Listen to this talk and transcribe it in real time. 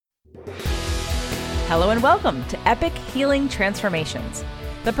Hello and welcome to Epic Healing Transformations.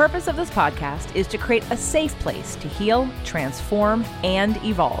 The purpose of this podcast is to create a safe place to heal, transform, and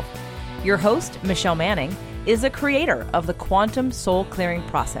evolve. Your host, Michelle Manning, is the creator of the Quantum Soul Clearing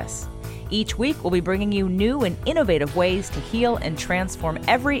process. Each week, we'll be bringing you new and innovative ways to heal and transform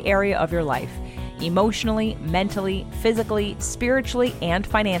every area of your life, emotionally, mentally, physically, spiritually, and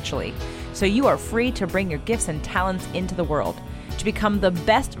financially, so you are free to bring your gifts and talents into the world, to become the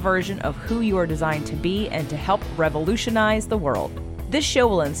best version of who you are designed to be and to help revolutionize the world. This show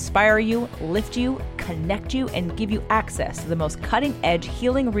will inspire you, lift you, connect you, and give you access to the most cutting-edge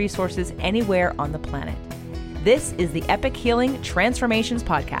healing resources anywhere on the planet. This is the Epic Healing Transformations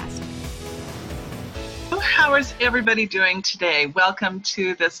podcast. How is everybody doing today? Welcome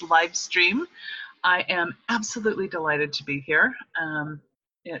to this live stream. I am absolutely delighted to be here.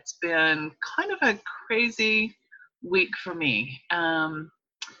 It's been kind of a crazy week for me.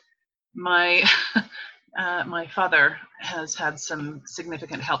 My father has had some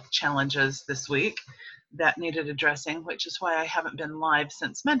significant health challenges this week that needed addressing, which is why I haven't been live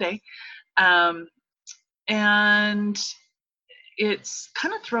since Monday. And it's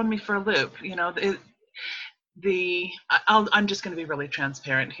kind of thrown me for a loop. You know, I'm just going to be really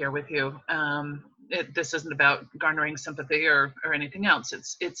transparent here with you. This isn't about garnering sympathy or anything else.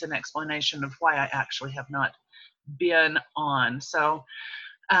 It's an explanation of why I actually have not been on. So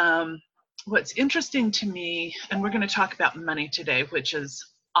what's interesting to me, and we're going to talk about money today, which is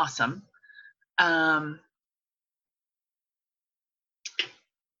awesome. Sorry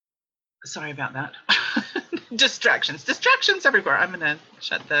about that. Distractions everywhere. I'm going to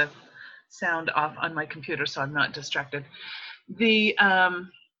shut the sound off on my computer so I'm not distracted.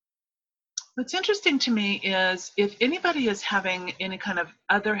 What's interesting to me is if anybody is having any kind of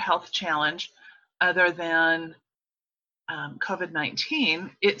other health challenge other than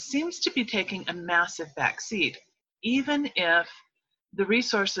COVID-19, it seems to be taking a massive backseat, even if the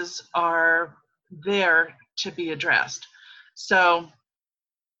resources are there to be addressed. So,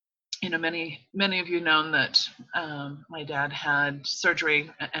 you know, many of you know that my dad had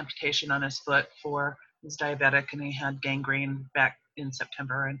surgery, amputation on his foot for his diabetic, and he had gangrene back in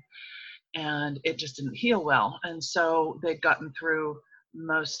September, and it just didn't heal well. And so they'd gotten through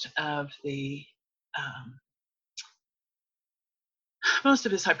most of his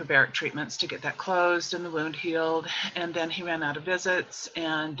hyperbaric treatments to get that closed and the wound healed. And then he ran out of visits,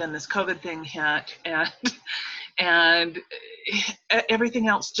 and then this COVID thing hit, and everything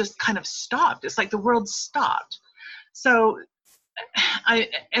else just kind of stopped. It's like the world stopped. So why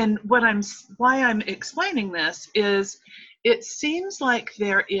I'm explaining this is it seems like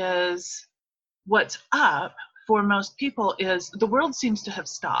there is what's up for most people is the world seems to have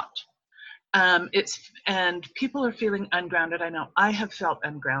stopped. And people are feeling ungrounded. I know I have felt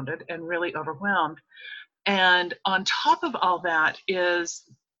ungrounded and really overwhelmed. And on top of all that is,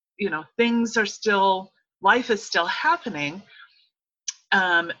 you know, life is still happening.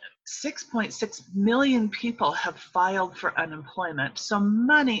 6.6 million people have filed for unemployment. So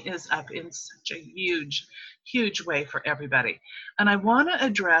money is up in such a huge, huge way for everybody. And I want to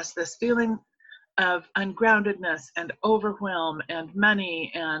address this feeling of ungroundedness and overwhelm and money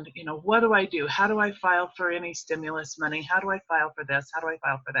and, you know, what do I do? How do I file for any stimulus money? How do I file for this? How do I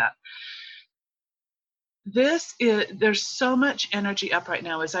file for that? There's so much energy up right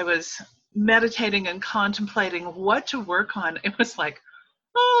now. As I was meditating and contemplating what to work on, it was like,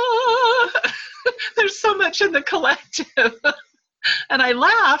 there's so much in the collective. And I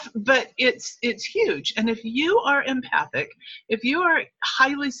laugh, but it's huge. And if you are empathic, if you are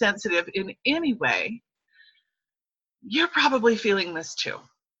highly sensitive in any way, you're probably feeling this too.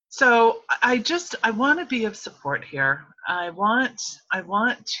 So I want to be of support here. I want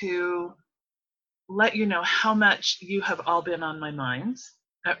to let you know how much you have all been on my minds.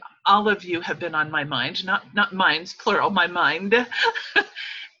 All of you have been on my mind, not minds, plural, my mind.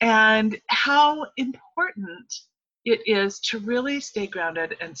 And how important it is to really stay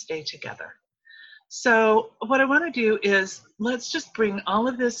grounded and stay together. So what I want to do is let's just bring all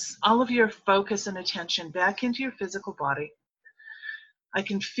of your focus and attention back into your physical body. I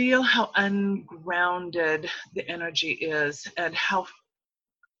can feel how ungrounded the energy is and how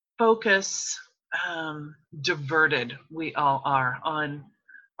focus diverted we all are on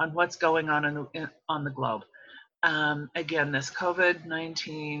what's going on on the globe. Again, this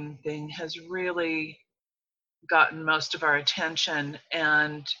COVID-19 thing has really gotten most of our attention,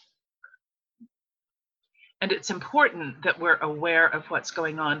 and it's important that we're aware of what's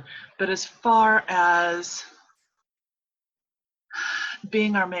going on. But as far as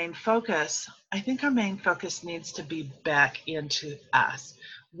being our main focus, I think our main focus needs to be back into us.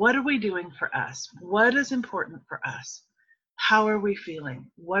 What are we doing for us? What is important for us? How are we feeling?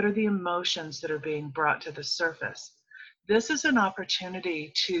 What are the emotions that are being brought to the surface? This is an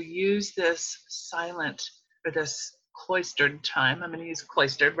opportunity to use this silent or this cloistered time. I'm going to use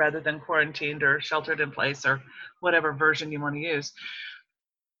cloistered rather than quarantined or sheltered in place or whatever version you want to use.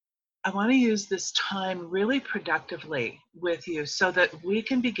 I want to use this time really productively with you so that we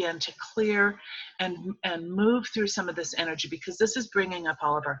can begin to clear and move through some of this energy, because this is bringing up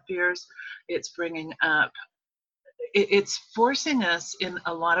all of our fears. It's bringing up, it's forcing us in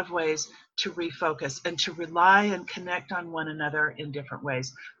a lot of ways to refocus and to rely and connect on one another in different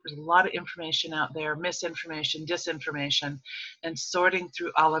ways. There's a lot of information out there, misinformation, disinformation, and sorting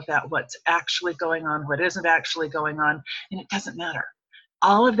through all of that, what's actually going on, what isn't actually going on, and it doesn't matter.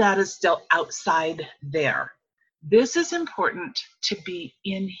 All of that is still outside there. This is important to be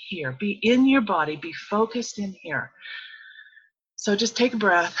in here, be in your body, be focused in here. So just take a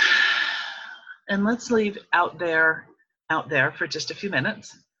breath and let's leave out there for just a few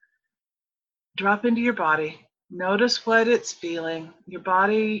minutes. Drop into your body. Notice what it's feeling. Your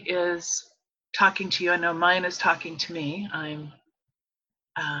body is talking to you. I know mine is talking to me. I'm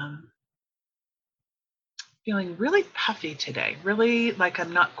feeling really puffy today, really like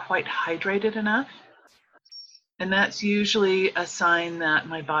I'm not quite hydrated enough. And that's usually a sign that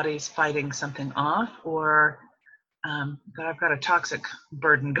my body's fighting something off, or that I've got a toxic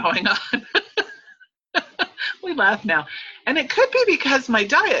burden going on. We laugh now. And it could be because my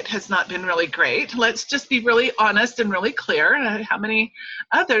diet has not been really great. Let's just be really honest and really clear. How many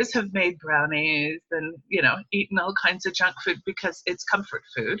others have made brownies and, eaten all kinds of junk food because it's comfort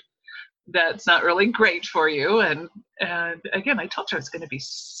food that's not really great for you. And again, I told you it's going to be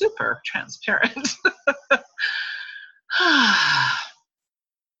super transparent.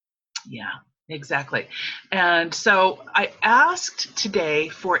 Yeah, exactly. And so I asked today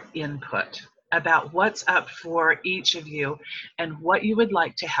for input about what's up for each of you and what you would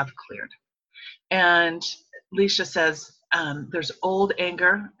like to have cleared. And Leisha says there's old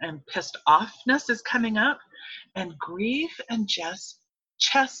anger and pissed offness is coming up, and grief and just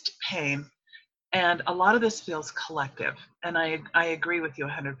chest pain. And a lot of this feels collective, and I agree with you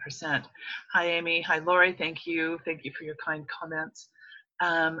 100%. Hi, Amy. Hi, Lori. Thank you. Thank you for your kind comments.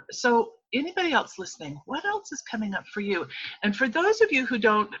 So anybody else listening, what else is coming up for you? And for those of you who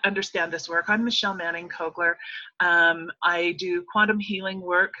don't understand this work, I'm Michelle Manning Kogler. I do quantum healing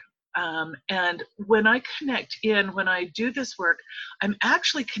work. And when I connect in, when I do this work, I'm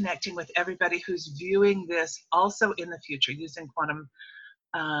actually connecting with everybody who's viewing this also in the future using quantum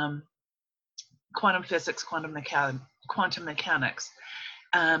physics, quantum mechanics.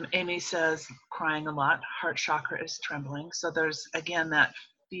 Amy says crying a lot, heart chakra is trembling. So there's, again, that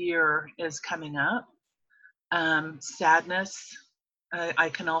fear is coming up. Sadness, I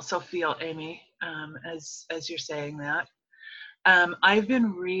can also feel, Amy, as you're saying that. I've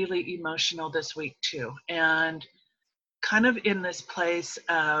been really emotional this week too, and kind of in this place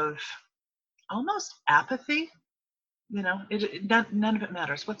of almost apathy. None of it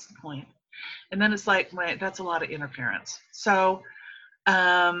matters. What's the point? And then it's like, wait, that's a lot of interference. So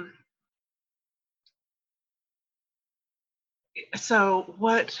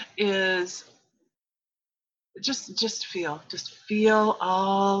what is, just feel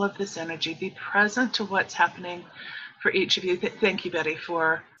all of this energy, be present to what's happening for each of you. Thank you, Betty,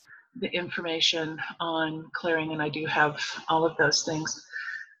 for the information on clearing, and I do have all of those things.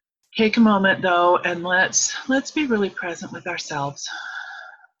 Take a moment though, and let's be really present with ourselves.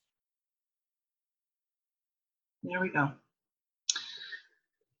 There we go.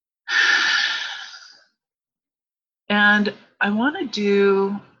 And I want to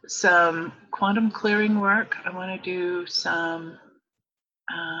do some quantum clearing work. I want to do some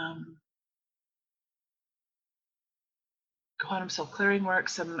quantum soul clearing work,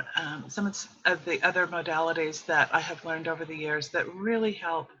 some of the other modalities that I have learned over the years that really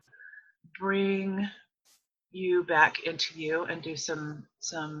help bring you back into you, and do some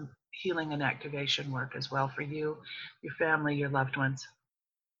healing and activation work as well for you, your family, your loved ones.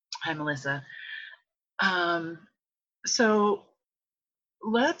 Hi, Melissa. So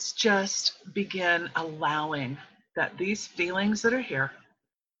let's just begin allowing that these feelings that are here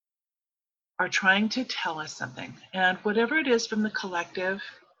are trying to tell us something. And whatever it is from the collective,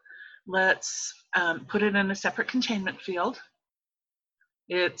 let's put it in a separate containment field.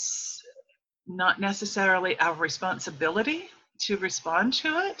 It's not necessarily our responsibility to respond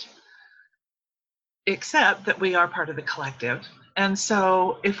to it, except that we are part of the collective. And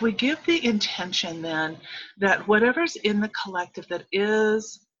so if we give the intention then that whatever's in the collective that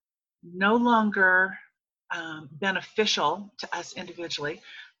is no longer beneficial to us individually,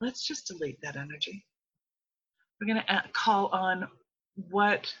 let's just delete that energy. We're going to call on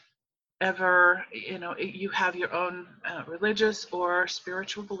whatever, you have your own religious or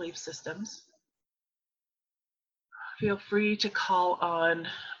spiritual belief systems. Feel free to call on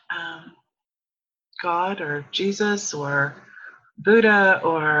God or Jesus or Buddha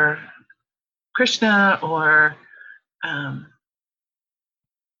or Krishna or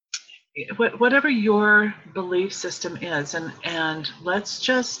whatever your belief system is, and let's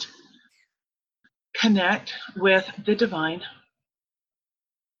just connect with the divine.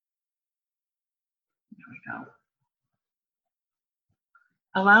 There we go.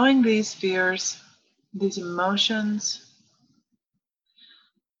 Allowing these fears, these emotions,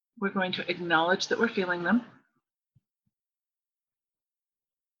 we're going to acknowledge that we're feeling them.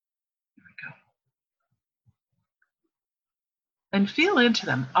 There we go. And feel into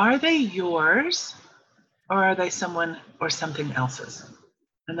them. Are they yours, or are they someone or something else's?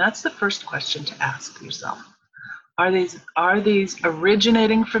 And that's the first question to ask yourself. Are these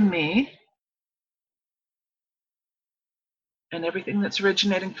originating from me? And everything that's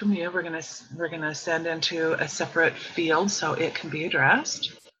originating from you, we're gonna send into a separate field so it can be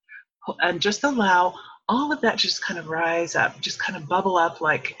addressed. And just allow all of that to just kind of rise up, just kind of bubble up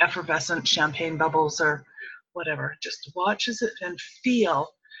like effervescent champagne bubbles or whatever. Just watch as it and feel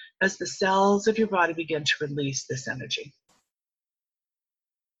as the cells of your body begin to release this energy.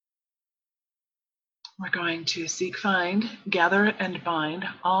 We're going to seek, find, gather, and bind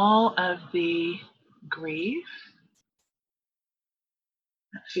all of the grief,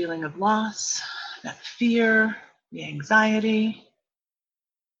 that feeling of loss, that fear, the anxiety.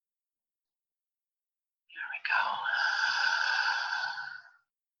 There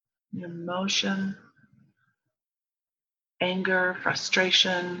we go. The emotion, anger,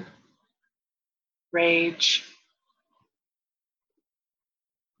 frustration, rage,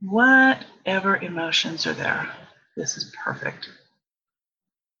 whatever emotions are there. This is perfect.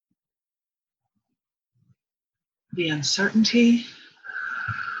 The uncertainty.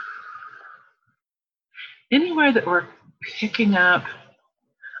 Anywhere that we're picking up,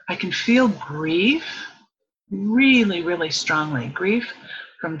 I can feel grief really, really strongly. Grief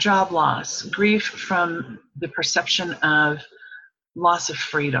from job loss, grief from the perception of loss of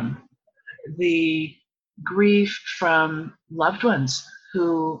freedom, the grief from loved ones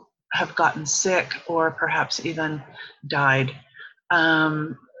who have gotten sick or perhaps even died,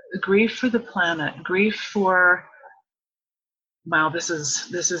 grief for the planet, grief for, wow, this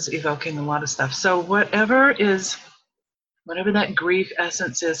is evoking a lot of stuff. So whatever that grief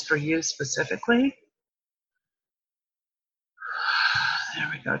essence is for you specifically, there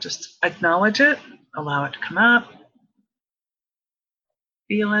we go, just acknowledge it, allow it to come up,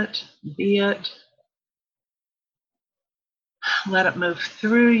 feel it, be it, let it move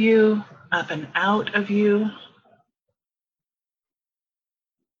through you, up and out of you.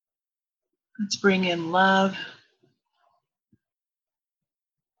 Let's bring in love.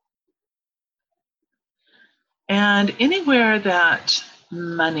 And anywhere that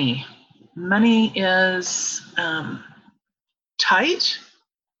money is tight,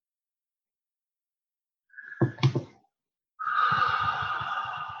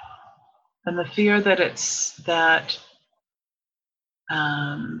 and the fear that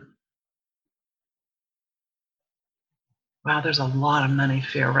wow, there's a lot of money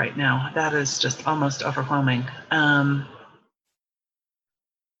fear right now. That is just almost overwhelming.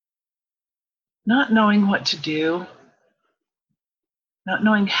 Not knowing what to do, not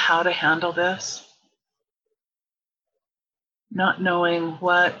knowing how to handle this, not knowing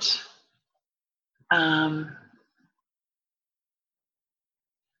where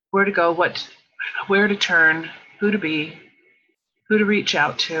to go, where to turn, who to be, who to reach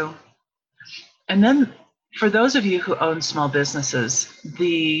out to. And then for those of you who own small businesses,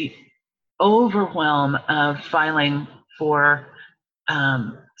 the overwhelm of filing for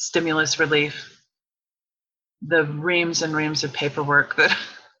stimulus relief, the reams and reams of paperwork that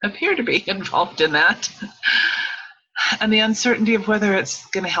appear to be involved in that, and the uncertainty of whether it's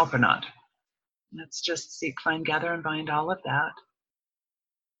going to help or not. Let's just seek, find, gather, and bind all of that.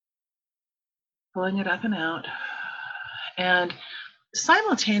 Pulling it up and out. And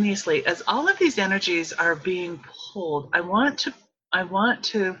simultaneously, as all of these energies are being pulled, I want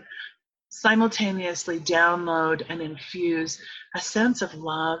to simultaneously download and infuse a sense of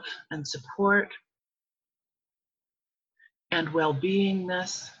love and support and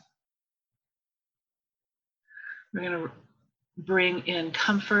well-beingness. We're going to bring in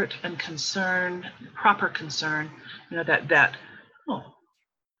comfort and concern, proper concern, that oh,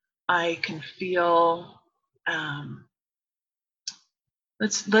 I can feel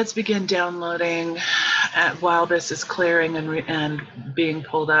let's begin downloading while this is clearing and being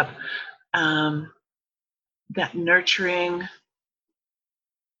pulled up. That nurturing,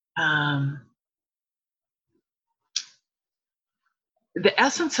 the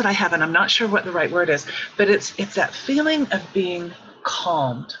essence that I have, and I'm not sure what the right word is, but it's that feeling of being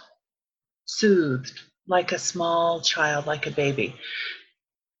calmed, soothed, like a small child, like a baby.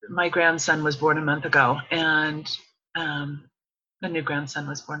 My grandson was born a month ago, and a new grandson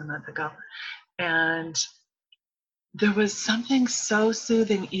was born a month ago, and there was something so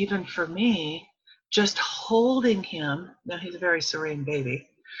soothing even for me, just holding him. Now he's a very serene baby,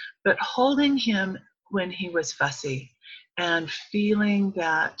 but holding him when he was fussy and feeling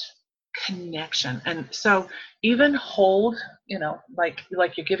that connection. And so even hold, like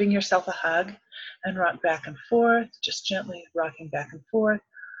you're giving yourself a hug, and rock back and forth, just gently rocking back and forth,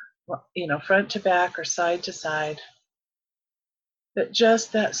 front to back or side to side. But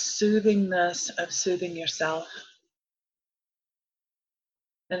just that soothingness of soothing yourself.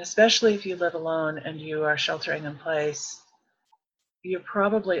 And especially if you live alone and you are sheltering in place, you're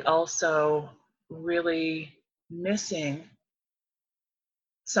probably also really missing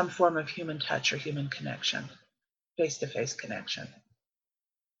some form of human touch or human connection, face-to-face connection.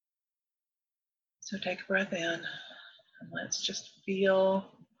 So take a breath in, and let's just feel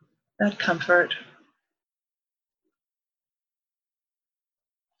that comfort.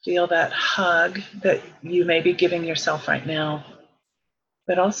 Feel that hug that you may be giving yourself right now,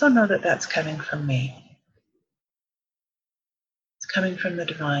 but also know that that's coming from me. It's coming from the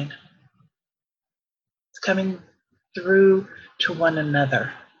divine. It's coming through to one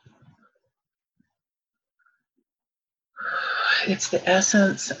another. It's the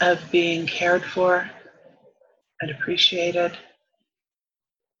essence of being cared for and appreciated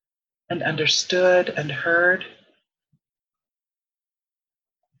and understood and heard.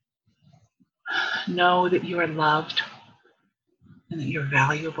 Know that you are loved and that you're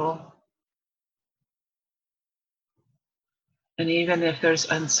valuable. And even if there's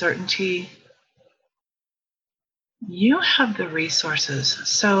uncertainty, you have the resources.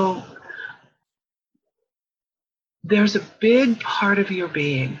 So there's a big part of your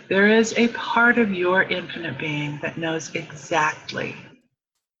being. There is a part of your infinite being that knows exactly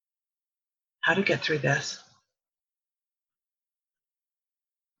how to get through this.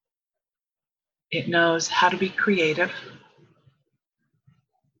 It knows how to be creative.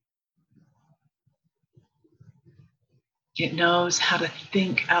 It knows how to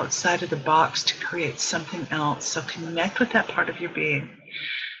think outside of the box to create something else. So connect with that part of your being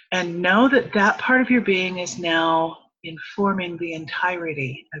and know that that part of your being is now informing the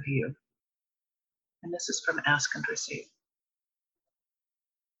entirety of you. And this is from Ask and Receive.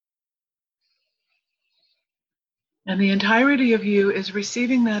 And the entirety of you is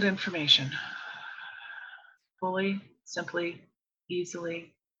receiving that information fully, simply,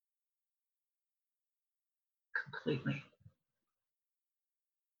 easily, completely.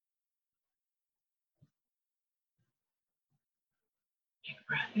 Take a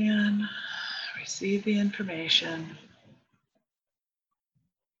breath in, receive the information.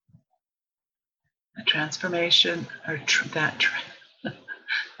 The transformation, or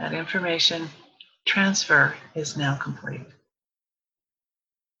that information transfer is now complete.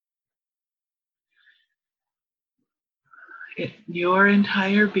 Your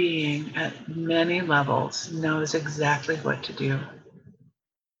entire being at many levels knows exactly what to do.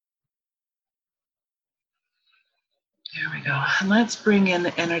 There we go. And let's bring in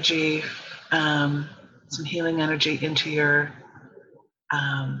the energy, some healing energy into your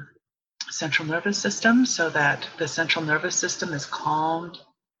central nervous system so that the central nervous system is calmed,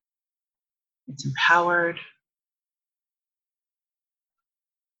 it's empowered.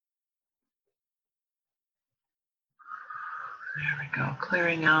 There we go,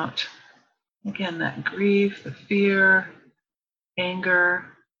 clearing out, again, that grief, the fear, anger,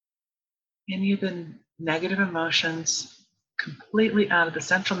 any of the negative emotions completely out of the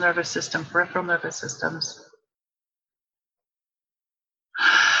central nervous system, peripheral nervous systems.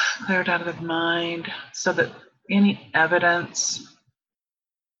 Cleared out of the mind so that any evidence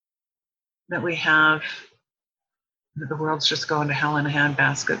that we have that the world's just going to hell in a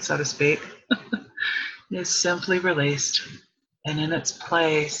handbasket, so to speak, is simply released. And in its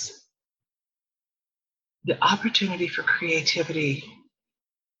place, the opportunity for creativity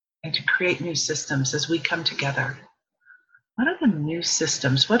and to create new systems as we come together. What are the new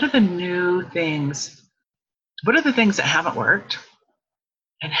systems? What are the new things? What are the things that haven't worked?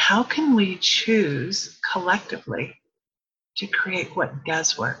 And how can we choose collectively to create what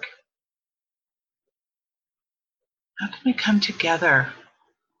does work? How can we come together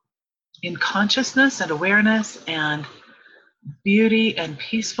in consciousness and awareness and beauty and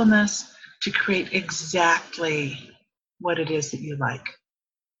peacefulness to create exactly what it is that you like,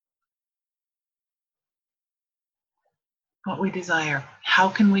 what we desire? How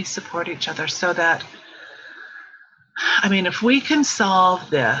can we support each other so that, I mean, if we can solve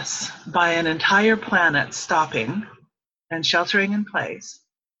this by an entire planet stopping and sheltering in place,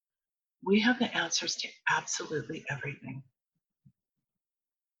 we have the answers to absolutely everything.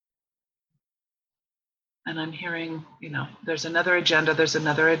 And I'm hearing, there's another agenda,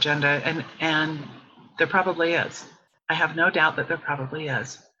 and there probably is. I have no doubt that there probably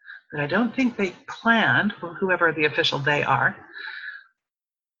is. But I don't think they planned, whoever the official they are,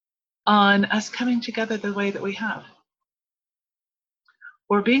 on us coming together the way that we have.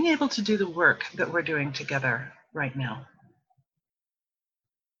 Or being able to do the work that we're doing together right now.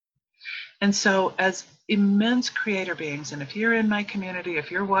 And so as immense creator beings, and if you're in my community,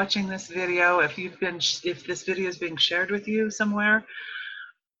 if you're watching this video, if this video is being shared with you somewhere,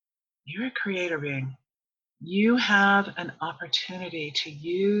 you're a creator being. You have an opportunity to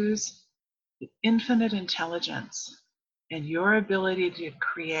use the infinite intelligence and your ability to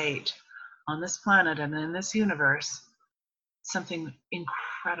create on this planet and in this universe something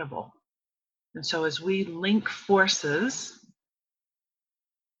incredible. And so as we link forces,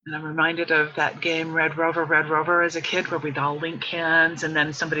 and I'm reminded of that game Red Rover as a kid, where we'd all link hands and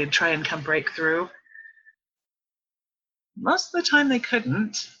then somebody would try and come break through. Most of the time they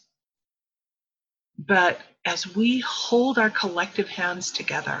couldn't. But as we hold our collective hands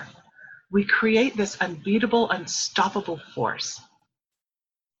together, we create this unbeatable, unstoppable force.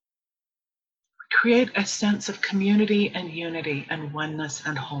 We create a sense of community and unity and oneness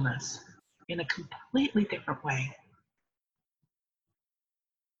and wholeness in a completely different way.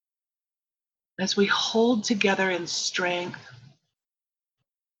 As we hold together in strength,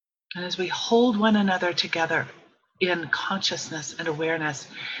 and as we hold one another together in consciousness and awareness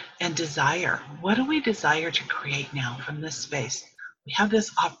and desire, what do we desire to create now from this space? We have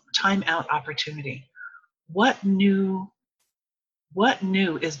this time out opportunity. What new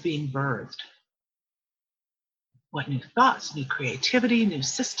is being birthed? What new thoughts, new creativity, new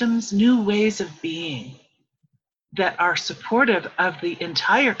systems, new ways of being that are supportive of the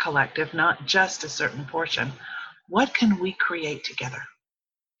entire collective, not just a certain portion? What can we create together?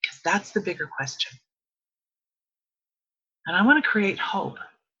 Because that's the bigger question. And I want to create hope.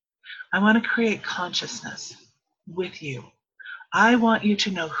 I want to create consciousness with you. I want you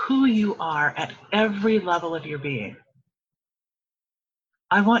to know who you are at every level of your being.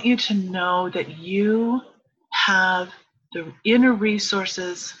 I want you to know that you have the inner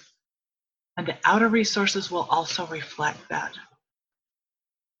resources, and the outer resources will also reflect that.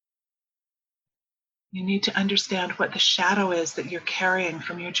 You need to understand what the shadow is that you're carrying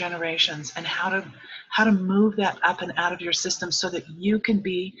from your generations and how to move that up and out of your system so that you can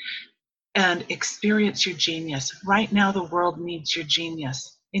be and experience your genius. Right now, the world needs your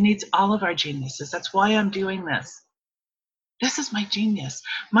genius. It needs all of our geniuses. That's why I'm doing this. This is my genius.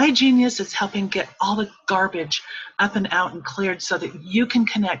 My genius is helping get all the garbage up and out and cleared so that you can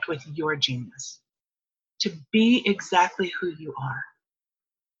connect with your genius, to be exactly who you are.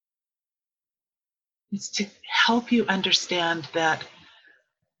 It's to help you understand that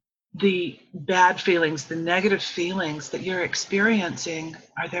the bad feelings, the negative feelings that you're experiencing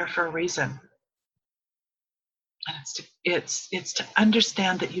are there for a reason. And it's to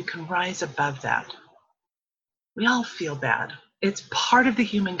understand that you can rise above that. We all feel bad. It's part of the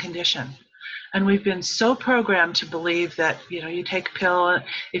human condition. And we've been so programmed to believe that, you take a pill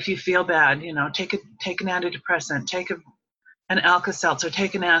if you feel bad, take an antidepressant, take an Alka-Seltzer,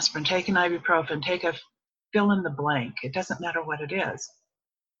 take an aspirin, take an ibuprofen, take a fill in the blank. It doesn't matter what it is.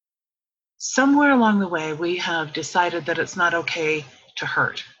 Somewhere along the way, we have decided that it's not okay to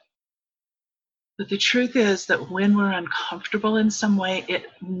hurt. But the truth is that when we're uncomfortable in some way, it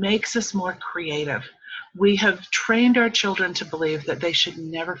makes us more creative. We have trained our children to believe that they should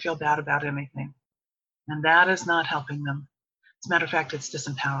never feel bad about anything. And that is not helping them. As a matter of fact, it's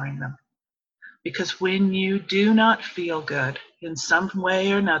disempowering them. Because when you do not feel good in some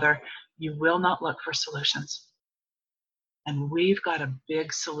way or another, you will not look for solutions. And we've got a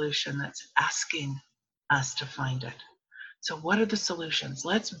big solution that's asking us to find it. So what are the solutions?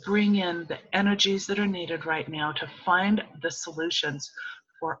 Let's bring in the energies that are needed right now to find the solutions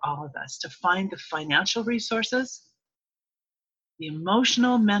for all of us, to find the financial resources, the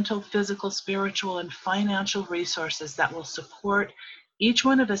emotional, mental, physical, spiritual, and financial resources that will support each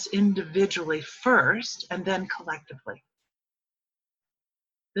one of us individually first and then collectively.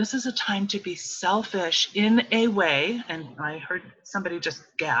 This is a time to be selfish in a way, and I heard somebody just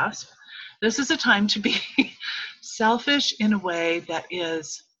gasp. This is a time to be selfish in a way that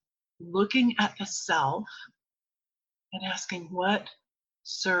is looking at the self and asking what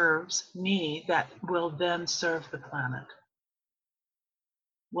serves me that will then serve the planet.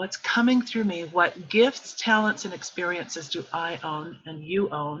 What's coming through me? What gifts, talents, and experiences do I own and you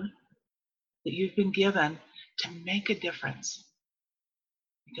own that you've been given to make a difference?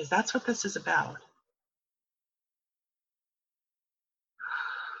 Because that's what this is about.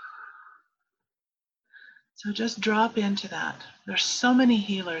 So just drop into that. There's so many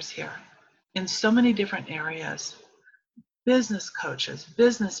healers here in so many different areas. Business coaches,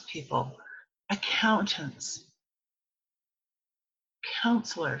 business people, accountants,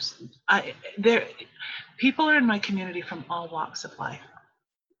 counselors. People are in my community from all walks of life.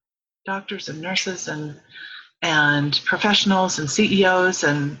 Doctors and nurses and professionals and CEOs,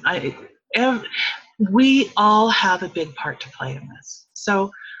 and we all have a big part to play in this.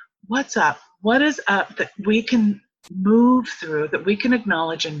 So what's up? What is up that we can move through, that we can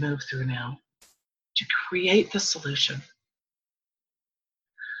acknowledge and move through now to create the solution?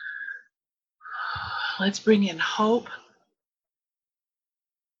 Let's bring in hope,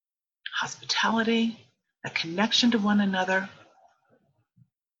 hospitality, a connection to one another.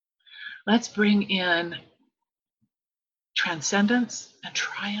 Let's bring in transcendence and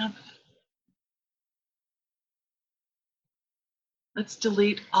triumph. Let's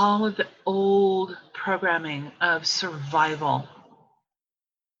delete all of the old programming of survival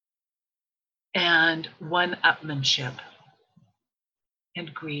and one-upmanship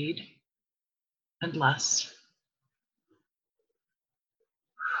and greed and lust,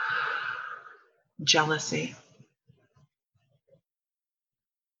 jealousy,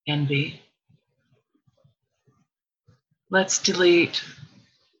 envy. Let's delete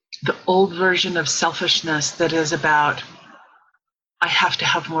the old version of selfishness that is about, I have to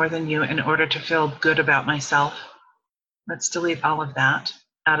have more than you in order to feel good about myself. Let's delete all of that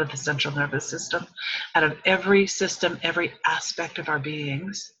out of the central nervous system, out of every system, every aspect of our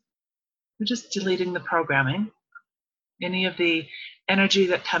beings. We're just deleting the programming, any of the energy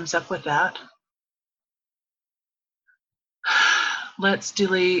that comes up with that. Let's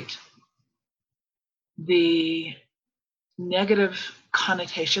delete the negative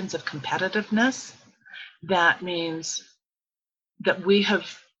connotations of competitiveness. That means that we have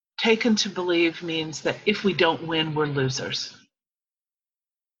taken to believe means that if we don't win, we're losers.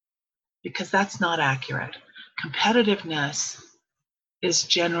 Because that's not accurate. Competitiveness is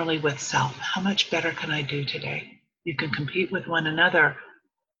generally with self. How much better can I do today? You can compete with one another.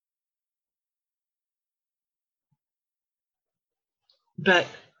 But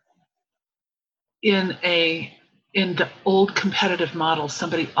in the old competitive model,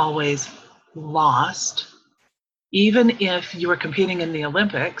 somebody always lost. Even if you were competing in the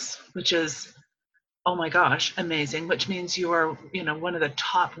Olympics, which is, oh my gosh, amazing, which means you are, one of the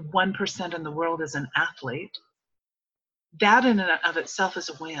top 1% in the world as an athlete. That in and of itself is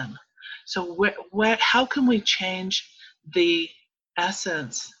a win. So how can we change the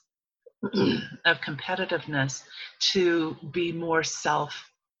essence of competitiveness to be more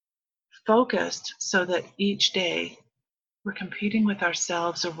self-focused so that each day we're competing with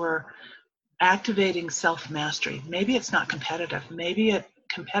ourselves or we're activating self-mastery? Maybe it's not competitive. Maybe it's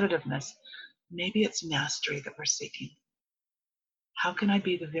competitiveness. Maybe it's mastery that we're seeking. How can I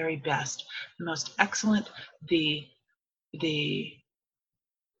be the very best, the most excellent, the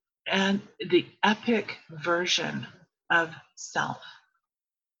epic version of self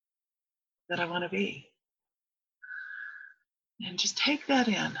that I want to be? And just take that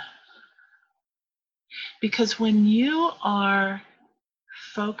in. Because when you are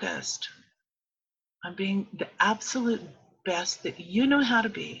focused on being the absolute best that you know how to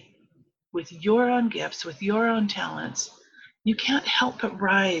be, with your own gifts, with your own talents, you can't help but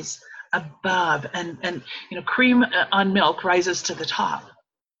rise above, and cream on milk rises to the top.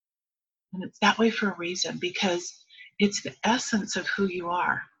 And it's that way for a reason, because it's the essence of who you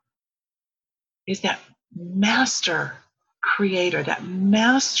are, is that master creator, that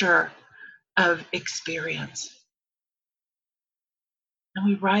master of experience. And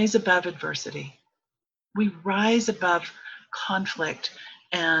we rise above adversity. We rise above conflict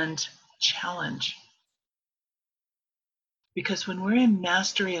and challenge. Because when we're in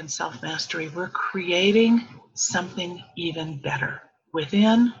mastery and self-mastery, we're creating something even better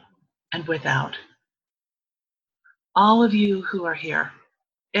within and without. All of you who are here,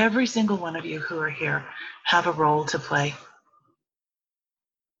 every single one of you who are here, have a role to play.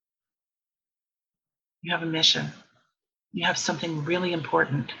 You have a mission. You have something really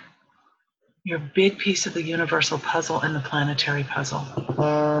important. You're a big piece of the universal puzzle and the planetary puzzle.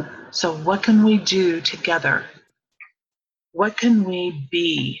 So what can we do together? What can we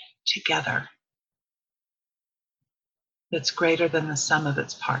be together that's greater than the sum of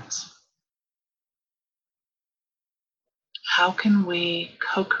its parts? How can we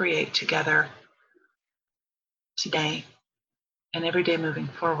co-create together today and every day moving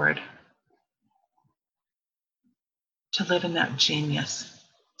forward to live in that genius,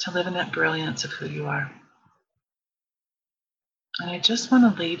 to live in that brilliance of who you are? And I just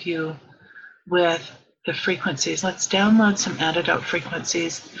want to leave you with the frequencies. Let's download some antidote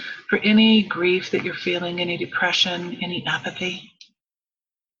frequencies for any grief that you're feeling, any depression, any apathy.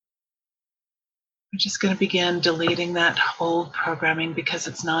 We're just going to begin deleting that old programming because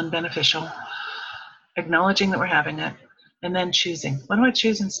it's non-beneficial, acknowledging that we're having it, and then choosing. What do I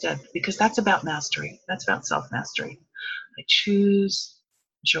choose instead? Because that's about mastery. That's about self-mastery. I choose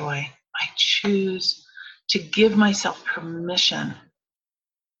joy. I choose to give myself permission.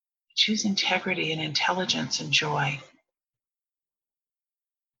 I choose integrity and intelligence and joy. I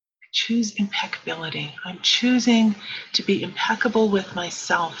choose impeccability. I'm choosing to be impeccable with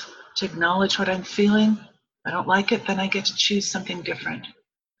myself, to acknowledge what I'm feeling. If I don't like it, then I get to choose something different.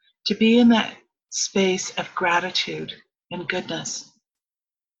 To be in that space of gratitude and goodness,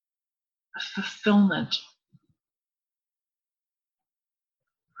 of fulfillment.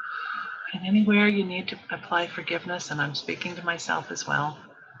 And anywhere you need to apply forgiveness, and I'm speaking to myself as well,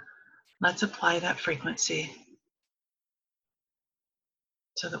 let's apply that frequency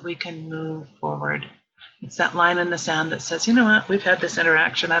so that we can move forward. It's that line in the sand that says, you know what, we've had this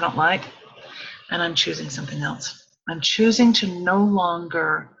interaction I don't like, and I'm choosing something else. I'm choosing to no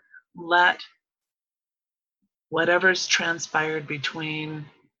longer let whatever's transpired between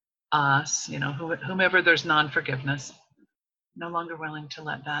us, whomever there's non-forgiveness, no longer willing to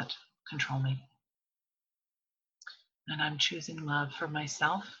let that control me. And I'm choosing love for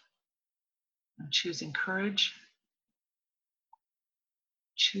myself. I'm choosing courage.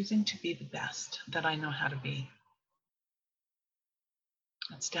 Choosing to be the best that I know how to be.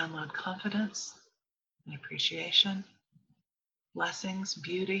 Let's download confidence and appreciation, blessings,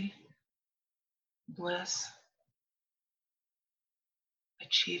 beauty, bliss,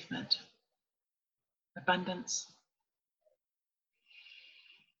 achievement, abundance,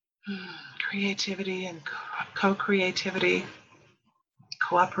 creativity and co-creativity,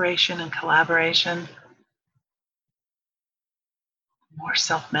 cooperation and collaboration, more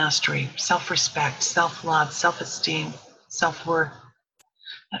self-mastery, self-respect, self-love, self-esteem, self-worth,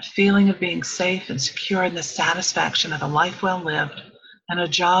 that feeling of being safe and secure in the satisfaction of a life well lived and a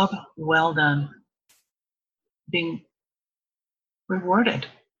job well done, being rewarded,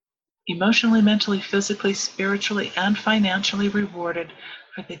 emotionally, mentally, physically, spiritually, and financially rewarded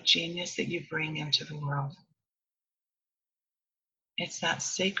for the genius that you bring into the world. It's that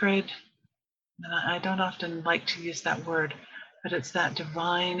sacred, and I don't often like to use that word, but it's that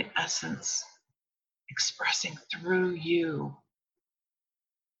divine essence expressing through you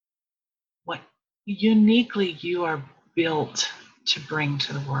what uniquely you are built to bring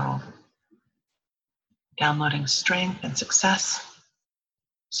to the world. Downloading strength and success,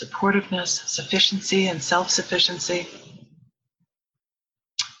 supportiveness, sufficiency and self-sufficiency,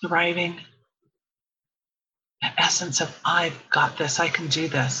 thriving, the essence of I've got this, I can do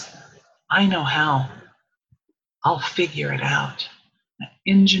this, I know how, I'll figure it out.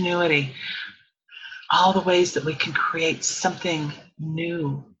 Ingenuity, all the ways that we can create something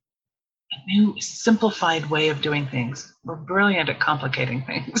new, a new simplified way of doing things. We're brilliant at complicating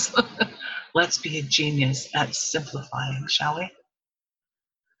things. Let's be a genius at simplifying, shall we?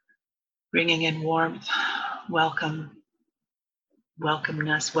 Bringing in warmth, welcomeness,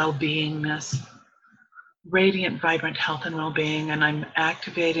 well-beingness, radiant, vibrant health and well-being, and I'm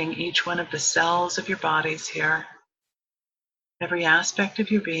activating each one of the cells of your bodies here, every aspect of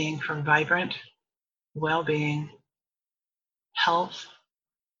your being for vibrant well-being, health,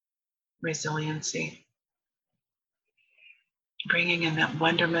 resiliency, bringing in that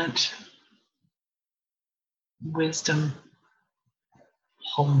wonderment, wisdom,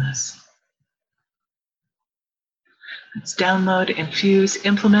 wholeness. Let's download, infuse,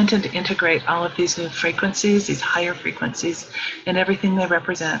 implement, and integrate all of these new frequencies, these higher frequencies, and everything they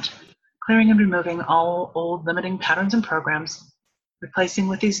represent, clearing and removing all old limiting patterns and programs, replacing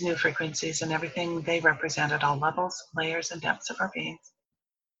with these new frequencies and everything they represent at all levels, layers, and depths of our beings.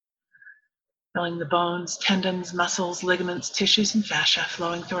 Filling the bones, tendons, muscles, ligaments, tissues, and fascia,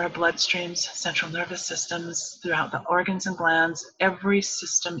 flowing through our bloodstreams, central nervous systems, throughout the organs and glands, every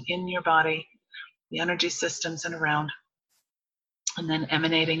system in your body, the energy systems and around, and then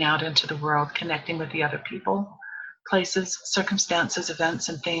emanating out into the world, connecting with the other people, places, circumstances, events,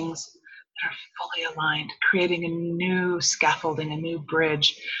 and things that are fully aligned, creating a new scaffolding, a new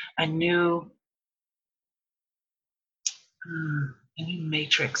bridge, a new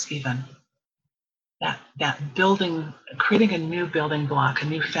matrix even. That building, creating a new building block, a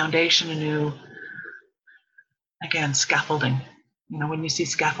new foundation, a new, again, scaffolding. You know, when you see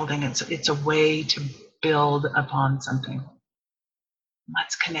scaffolding, it's a way to build upon something.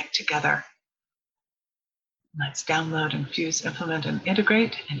 Let's connect together. Let's download, infuse, implement, and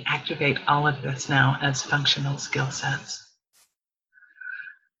integrate and activate all of this now as functional skill sets.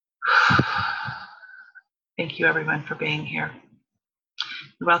 Thank you, everyone, for being here.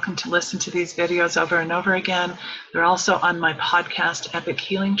 You're welcome to listen to these videos over and over again. They're also on my podcast, Epic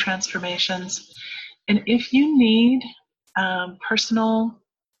Healing Transformations. And if you need a personal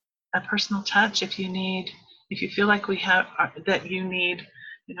touch, if you feel like you need,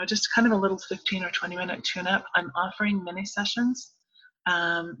 just kind of a little 15 or 20 minute tune-up, I'm offering mini sessions.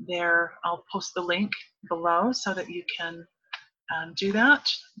 I'll post the link below so that you can do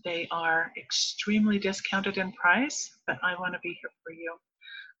that. They are extremely discounted in price, but I want to be here for you.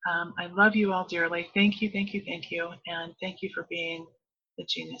 I love you all dearly. Thank you, thank you, thank you. And thank you for being the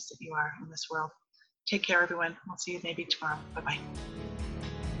genius that you are in this world. Take care, everyone. We'll see you maybe tomorrow. Bye-bye.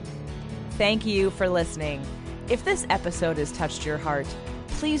 Thank you for listening. If this episode has touched your heart,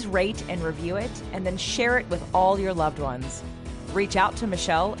 please rate and review it, and then share it with all your loved ones. Reach out to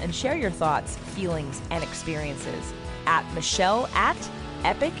Michelle and share your thoughts, feelings, and experiences at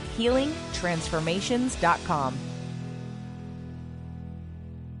Michelle@epichealingtransformations.com.